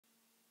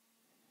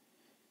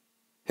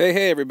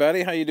Hey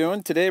everybody, how you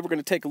doing? Today we're going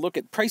to take a look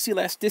at price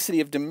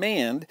elasticity of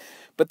demand,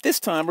 but this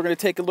time we're going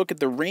to take a look at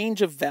the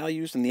range of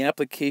values and the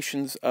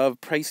applications of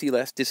price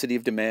elasticity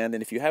of demand.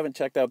 And if you haven't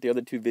checked out the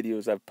other two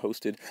videos I've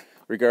posted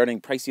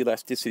regarding price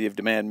elasticity of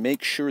demand,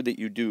 make sure that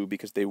you do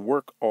because they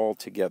work all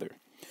together.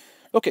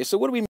 Okay, so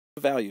what do we mean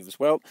by values?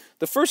 Well,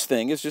 the first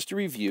thing is just a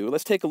review.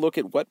 Let's take a look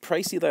at what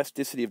price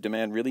elasticity of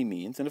demand really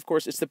means. And of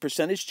course, it's the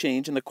percentage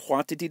change in the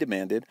quantity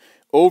demanded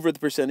over the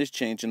percentage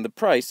change in the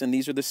price, and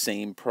these are the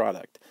same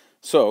product.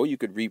 So you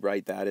could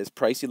rewrite that as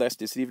price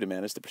elasticity of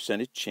demand is the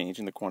percentage change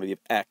in the quantity of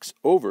X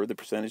over the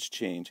percentage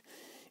change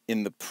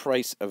in the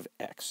price of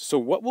X. So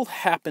what will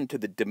happen to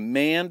the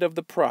demand of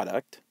the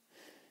product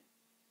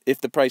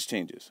if the price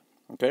changes?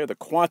 Okay, or the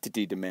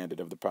quantity demanded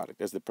of the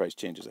product as the price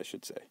changes, I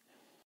should say.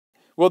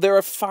 Well, there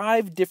are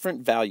 5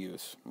 different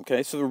values.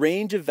 Okay, so the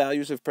range of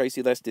values of price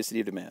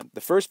elasticity of demand.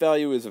 The first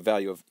value is a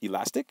value of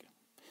elastic.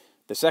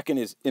 The second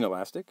is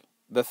inelastic.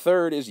 The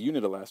third is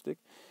unit elastic.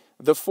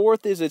 The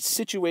fourth is a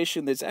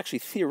situation that's actually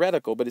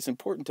theoretical, but it's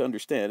important to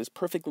understand. It's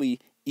perfectly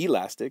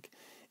elastic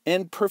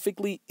and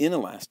perfectly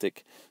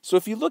inelastic. So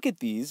if you look at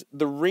these,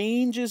 the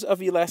ranges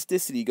of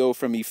elasticity go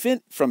from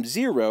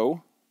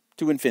 0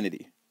 to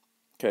infinity.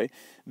 Okay?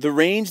 The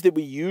range that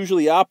we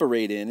usually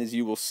operate in, as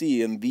you will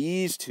see in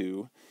these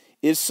two,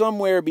 is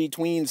somewhere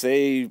between,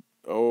 say,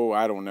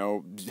 I don't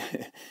know,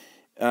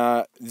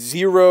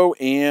 0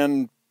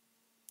 and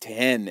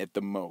 10 at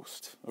the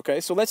most. Okay,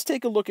 so let's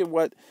take a look at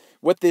what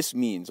this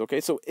means. Okay,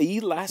 so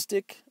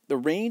elastic, the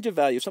range of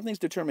value, if something's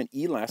determined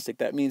elastic,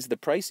 that means the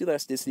price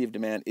elasticity of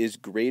demand is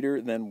greater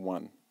than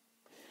 1.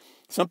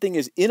 Something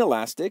is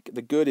inelastic,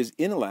 the good is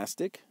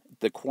inelastic,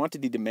 the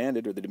quantity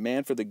demanded or the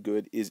demand for the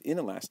good is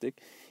inelastic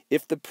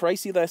if the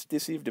price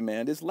elasticity of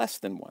demand is less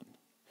than 1.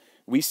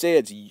 We say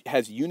it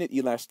has unit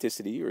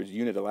elasticity or is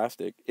unit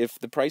elastic if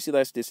the price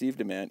elasticity of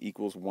demand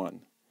equals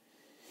 1.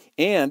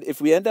 And if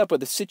we end up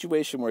with a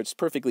situation where it's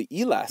perfectly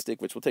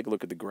elastic, which we'll take a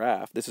look at the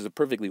graph, this is a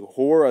perfectly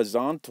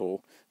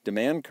horizontal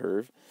demand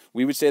curve,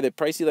 we would say that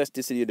price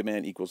elasticity of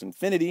demand equals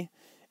infinity,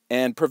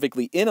 and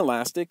perfectly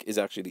inelastic is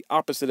actually the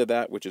opposite of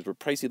that, which is where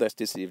price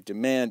elasticity of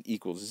demand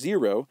equals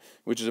 0,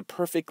 which is a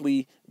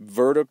perfectly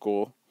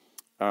vertical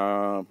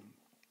demand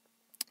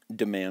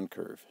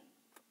curve.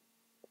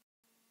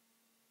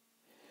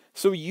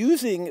 So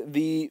using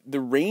the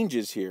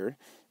ranges here,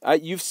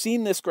 you've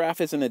seen this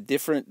graph as in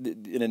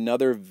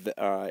another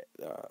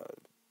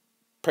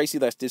price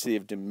elasticity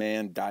of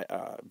demand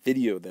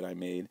video that I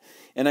made,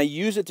 and I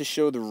use it to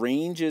show the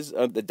ranges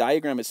of the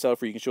diagram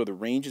itself, where you can show the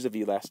ranges of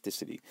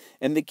elasticity.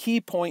 And the key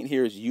point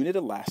here is unit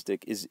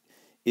elastic is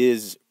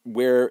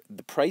where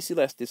the price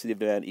elasticity of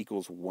demand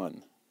equals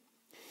 1.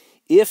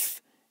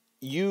 If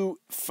you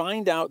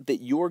find out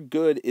that your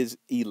good is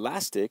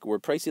elastic, where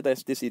price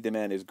elasticity of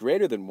demand is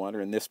greater than 1,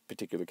 or in this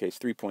particular case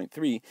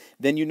 3.3,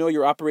 then you know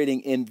you're operating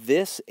in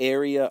this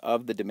area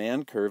of the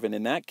demand curve, and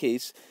in that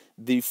case,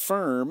 the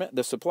firm,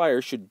 the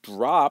supplier, should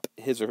drop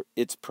his or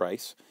its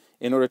price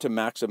in order to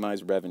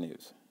maximize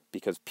revenues,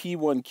 because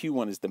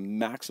P1Q1 is the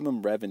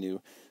maximum revenue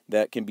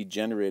that can be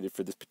generated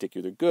for this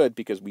particular good,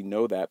 because we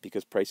know that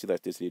because price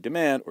elasticity of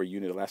demand, or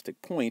unit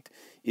elastic point,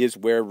 is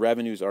where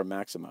revenues are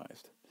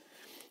maximized.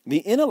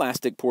 The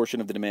inelastic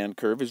portion of the demand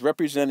curve is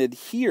represented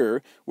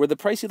here, where the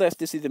price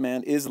elasticity of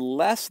demand is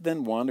less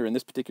than 1, or in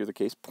this particular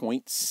case,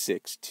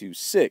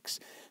 0.626.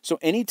 So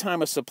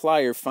anytime a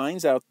supplier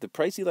finds out the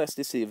price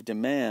elasticity of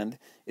demand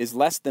is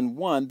less than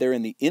 1, they're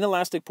in the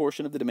inelastic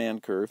portion of the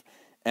demand curve,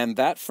 and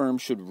that firm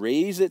should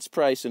raise its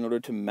price in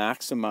order to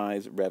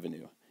maximize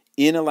revenue.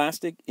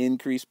 Inelastic,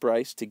 increase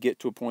price to get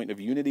to a point of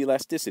unit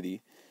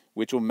elasticity,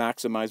 which will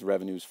maximize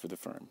revenues for the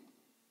firm.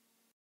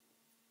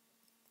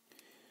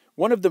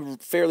 One of the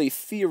fairly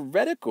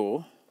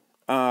theoretical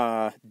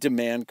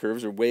demand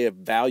curves, or way of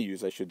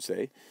values, I should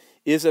say,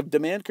 is a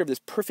demand curve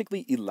that's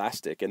perfectly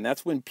elastic, and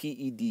that's when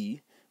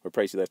PED, or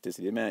price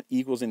elasticity of demand,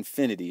 equals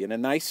infinity. And a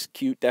nice,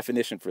 cute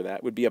definition for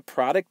that would be a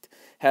product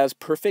has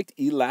perfect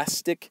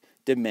elastic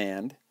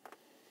demand,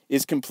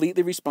 is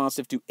completely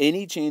responsive to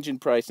any change in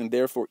price, and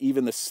therefore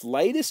even the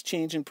slightest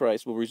change in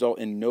price will result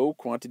in no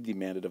quantity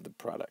demanded of the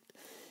product.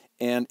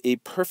 And a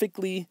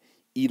perfectly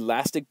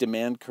elastic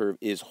demand curve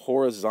is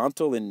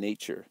horizontal in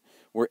nature,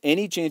 where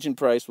any change in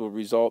price will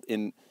result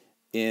in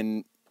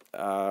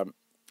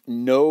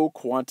no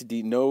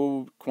quantity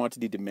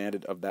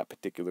demanded of that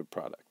particular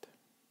product.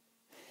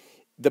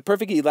 The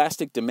perfectly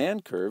elastic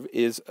demand curve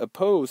is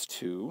opposed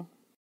to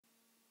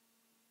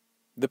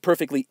the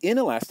perfectly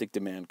inelastic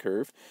demand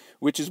curve,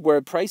 which is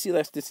where price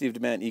elasticity of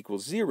demand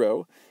equals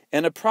 0,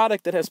 and a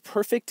product that has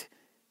perfectly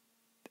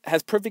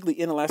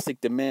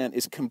inelastic demand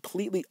is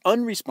completely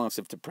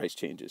unresponsive to price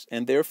changes,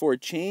 and therefore a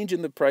change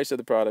in the price of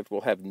the product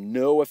will have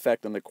no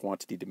effect on the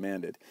quantity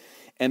demanded.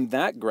 And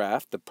that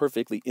graph, the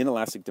perfectly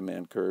inelastic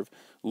demand curve,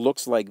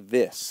 looks like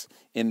this,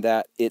 in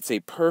that it's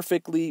a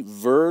perfectly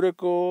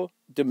vertical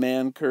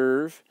demand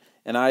curve,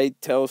 and I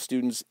tell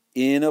students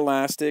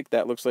inelastic,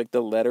 that looks like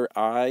the letter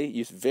I.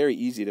 It's very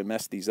easy to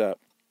mess these up.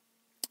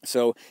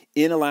 So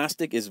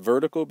inelastic is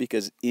vertical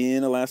because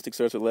inelastic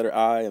starts with a letter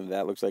I, and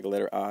that looks like a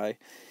letter I.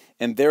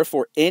 And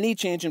therefore, any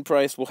change in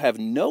price will have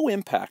no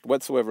impact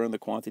whatsoever on the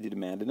quantity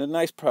demand. And a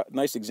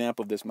nice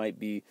example of this might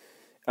be,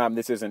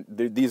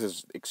 these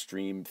is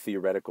extreme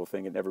theoretical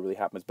thing. It never really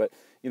happens. But,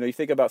 you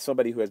think about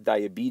somebody who has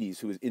diabetes,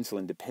 who is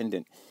insulin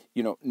dependent.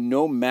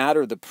 No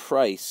matter the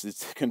price,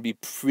 it's going to be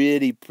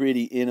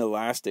pretty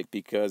inelastic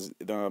because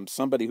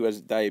somebody who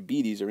has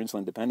diabetes or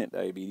insulin dependent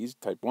diabetes,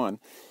 type 1,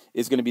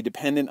 is going to be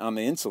dependent on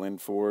the insulin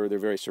for their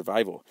very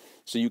survival.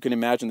 So you can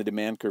imagine the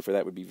demand curve for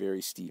that would be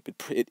very steep.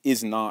 It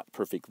is not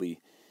perfectly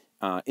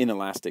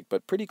inelastic,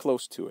 but pretty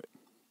close to it.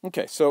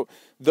 Okay, so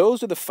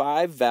those are the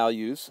 5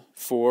 values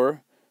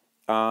for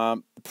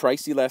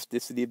price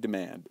elasticity of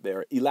demand.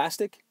 They're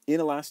elastic,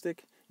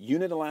 inelastic,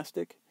 unit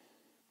elastic,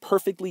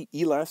 perfectly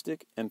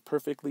elastic, and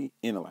perfectly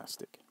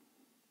inelastic.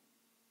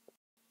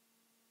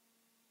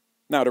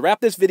 Now, to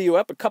wrap this video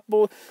up,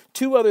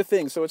 2 other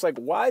things. So it's like,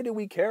 why do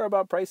we care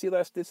about price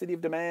elasticity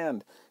of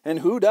demand? And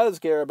who does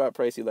care about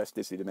price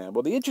elasticity of demand?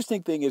 Well, the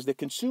interesting thing is that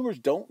consumers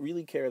don't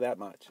really care that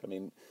much. I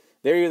mean,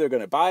 they're either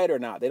going to buy it or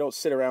not. They don't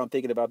sit around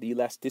thinking about the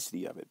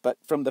elasticity of it. But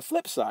from the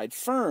flip side,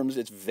 firms,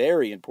 it's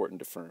very important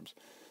to firms.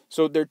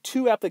 So there are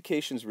 2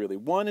 applications, really.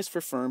 One is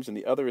for firms and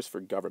the other is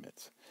for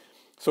governments.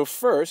 So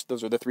first,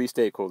 those are the 3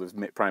 stakeholders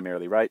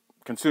primarily, right?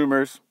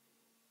 Consumers,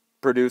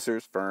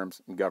 producers,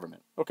 firms, and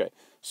government. Okay,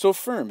 so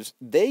firms,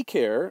 they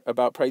care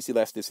about price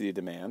elasticity of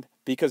demand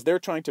because they're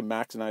trying to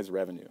maximize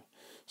revenue.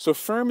 So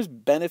firms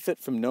benefit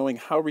from knowing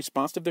how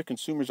responsive their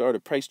consumers are to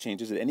price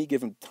changes at any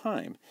given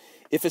time.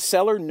 If a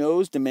seller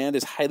knows demand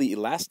is highly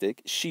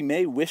elastic, she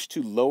may wish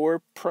to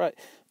lower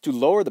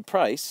the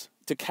price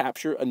to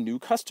capture a new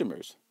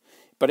customers.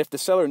 But if the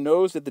seller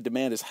knows that the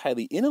demand is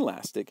highly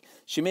inelastic,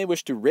 she may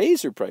wish to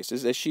raise her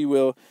prices as she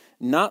will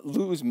not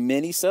lose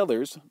many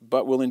sellers,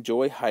 but will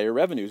enjoy higher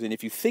revenues. And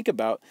if you think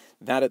about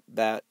that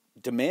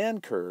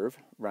demand curve,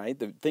 right?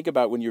 Think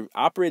about when you're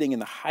operating in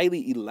the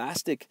highly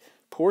elastic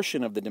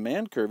portion of the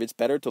demand curve, it's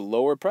better to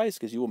lower price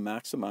because you will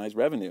maximize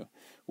revenue.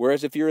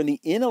 Whereas if you're in the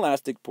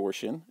inelastic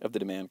portion of the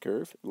demand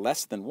curve,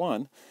 less than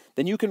 1,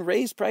 then you can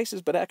raise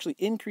prices but actually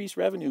increase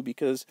revenue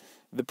because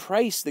the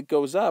price that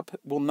goes up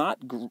will not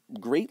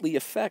greatly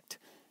affect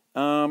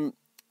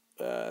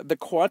the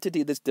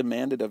quantity that's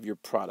demanded of your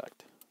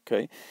product.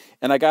 Okay,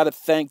 and I got to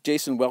thank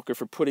Jason Welker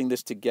for putting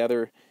this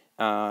together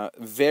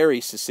very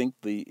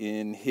succinctly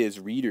in his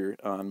reader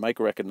on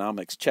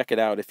microeconomics. Check it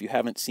out. If you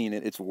haven't seen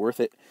it, it's worth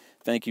it.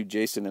 Thank you,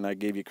 Jason, and I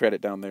gave you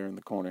credit down there in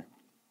the corner.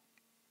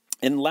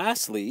 And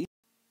lastly,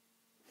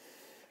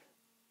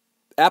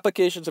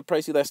 applications of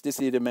price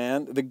elasticity of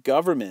demand. The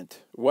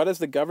government. What does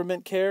the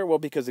government care? Well,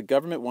 because the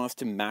government wants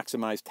to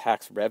maximize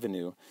tax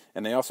revenue,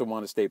 and they also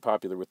want to stay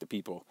popular with the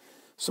people.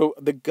 So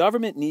the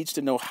government needs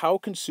to know how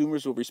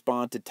consumers will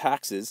respond to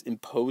taxes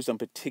imposed on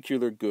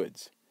particular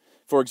goods.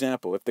 For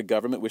example, if the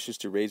government wishes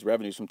to raise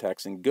revenues from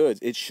taxing goods,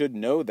 it should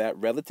know that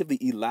relatively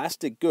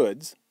elastic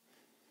goods,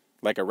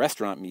 like a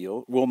restaurant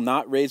meal, will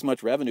not raise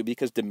much revenue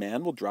because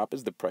demand will drop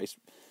as the price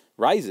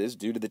rises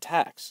due to the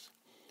tax.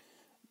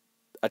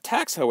 A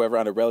tax, however,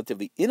 on a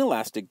relatively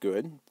inelastic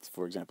good,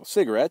 for example,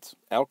 cigarettes,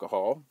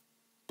 alcohol,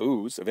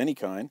 booze of any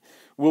kind,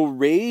 will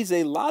raise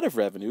a lot of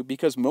revenue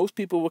because most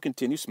people will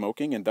continue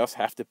smoking and thus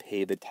have to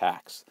pay the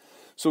tax.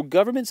 So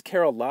governments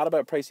care a lot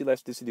about price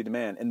elasticity of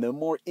demand, and the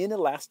more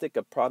inelastic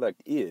a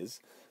product is,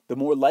 the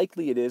more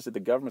likely it is that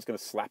the government's going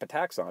to slap a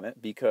tax on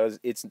it because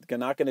it's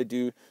not going to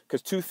do,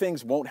 because 2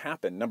 things won't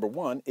happen. Number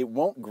 1, it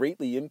won't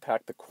greatly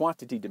impact the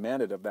quantity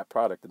demanded of that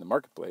product in the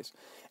marketplace.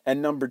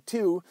 And number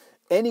 2,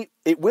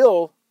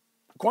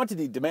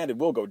 quantity demanded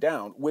will go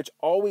down, which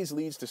always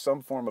leads to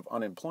some form of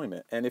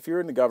unemployment. And if you're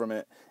in the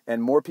government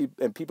and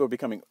people are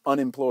becoming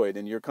unemployed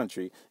in your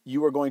country,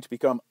 you are going to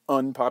become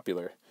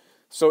unpopular.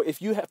 So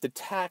if you have to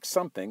tax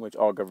something, which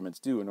all governments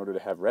do in order to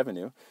have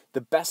revenue,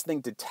 the best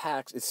thing to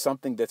tax is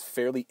something that's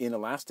fairly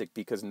inelastic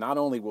because not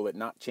only will it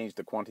not change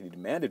the quantity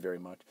demanded very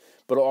much,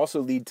 but it'll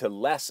also lead to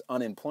less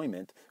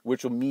unemployment,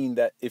 which will mean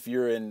that if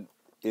you're in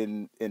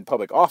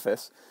public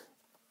office,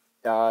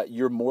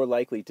 you're more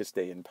likely to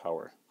stay in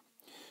power.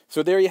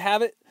 So there you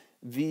have it.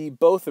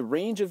 Both the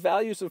range of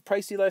values of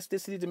price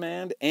elasticity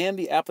demand and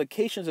the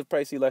applications of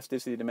price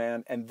elasticity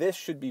demand. And this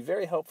should be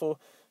very helpful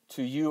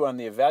to you on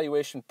the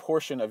evaluation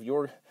portion of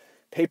your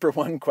paper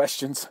 1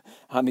 questions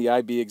on the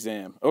IB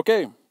exam.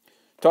 Okay,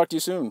 talk to you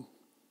soon.